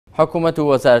حکومەت و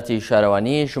وەزارەتی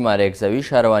شارەوانی ژمارەیەک زەوی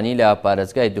شارەوانی لە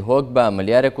پارێزگای دهۆک بە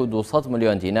ملیارێک و 200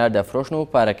 میلیۆن دینار دەفرۆشن و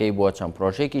پارەکەی بۆ چەند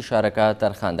پرۆژێکی شارەکە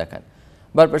تەرخان دەکەن.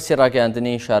 بەرپرسی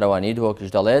ڕاگەیاندنی شارەوانی دهۆکیش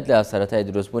دەڵێت لە سەرەتای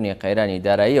دروستبوونی قەیرانی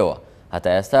داراییەوە هەتا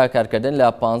ئێستا کارکردن لە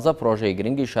 15 پرۆژەی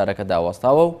گرنگی شارەکە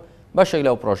داوەستاوە و بەشێک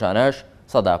لەو پرۆژانەش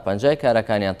 150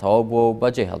 کارەکانیان تەواو بووە و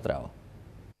بەجێ هەڵدراوە.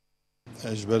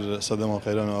 ژبەر سەدەما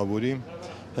قەیرانە ئابووری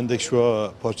هەندێک شووە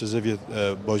پارچە زەوی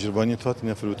باژێڕوانی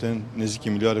هاتنە فرۆتن نزیکی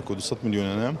ملیارێک و 200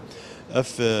 میلیۆنانە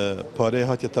ئەف پارەی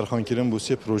هاتیە تەرخانکردن بۆ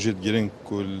سێ پرۆژێت گرنگ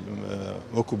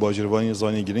وەکو باژێڕوانی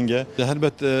زانی گرنگە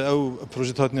هەربەت ئەو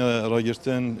پرۆژێت هاتنە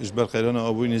ڕاگرتن ژبەر قەیرانە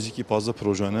ئابووری نزیکی 15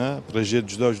 پرۆژانە پرۆژێت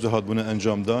جودا جودا هاتبوونە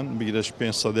ئەنجامدان بگیرە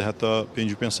 5 سەدە هەتا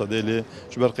 55 سەدە لێ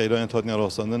ژبەر قەیرانیان هاتنە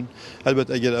ڕاستاندن هەربەت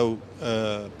ئەگەر ئەو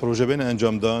پرۆژە بێنە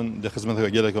ئەنجامدان لە خزمەتەکە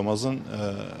گەلێکە مازن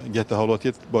گەتە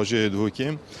هاوڵاتیت باژێ دهۆکێ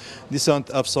دیسان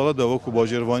ئەمساڵەوە وەکو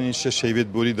باژێڕوانی شش هەیوێت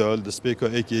بۆریدا دەستپێکە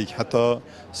ئەیەک هەتا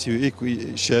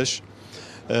 36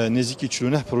 نزیکی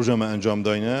 49 پرۆژەمە ئەنجام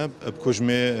داینە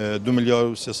بکۆژمێ 2 ملیار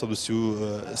و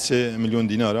 333 میلیۆن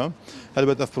دینارە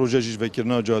هەربەت ئەف پرۆژەژیش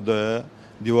ڤێکردنا جادایە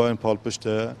دیوارن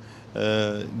پاڵپشتە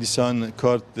دیسان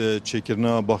کارت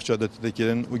چێکردنا باخچە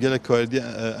دەتەکردن و گەلێک کاردی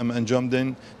ئەمە ئەنجام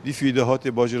دەین دیفی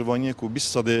داهاتی باژێڕوانیەک و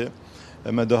 20 سەدێ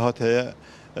ئەمە داهات هەیە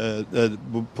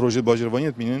پرۆژێ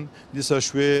باژێڕوانیەت بینن دیسا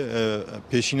شوێ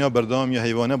پێشینا بەردەوام یا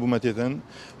هەیوانە بوومەتێتن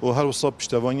و هەر وسا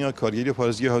پشتەوانیا کارگەری و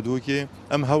پارێزگای هەدووەکێ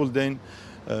ئەم هەوڵ دەین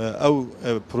ئەو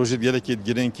پرۆژێت گەلێکێت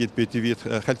گرنگێت پێتیوێت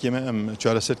خەڵکێمە ئەم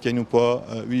چارەسەرکەین و پا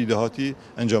وی داهاتی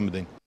ئەنجام بدەین.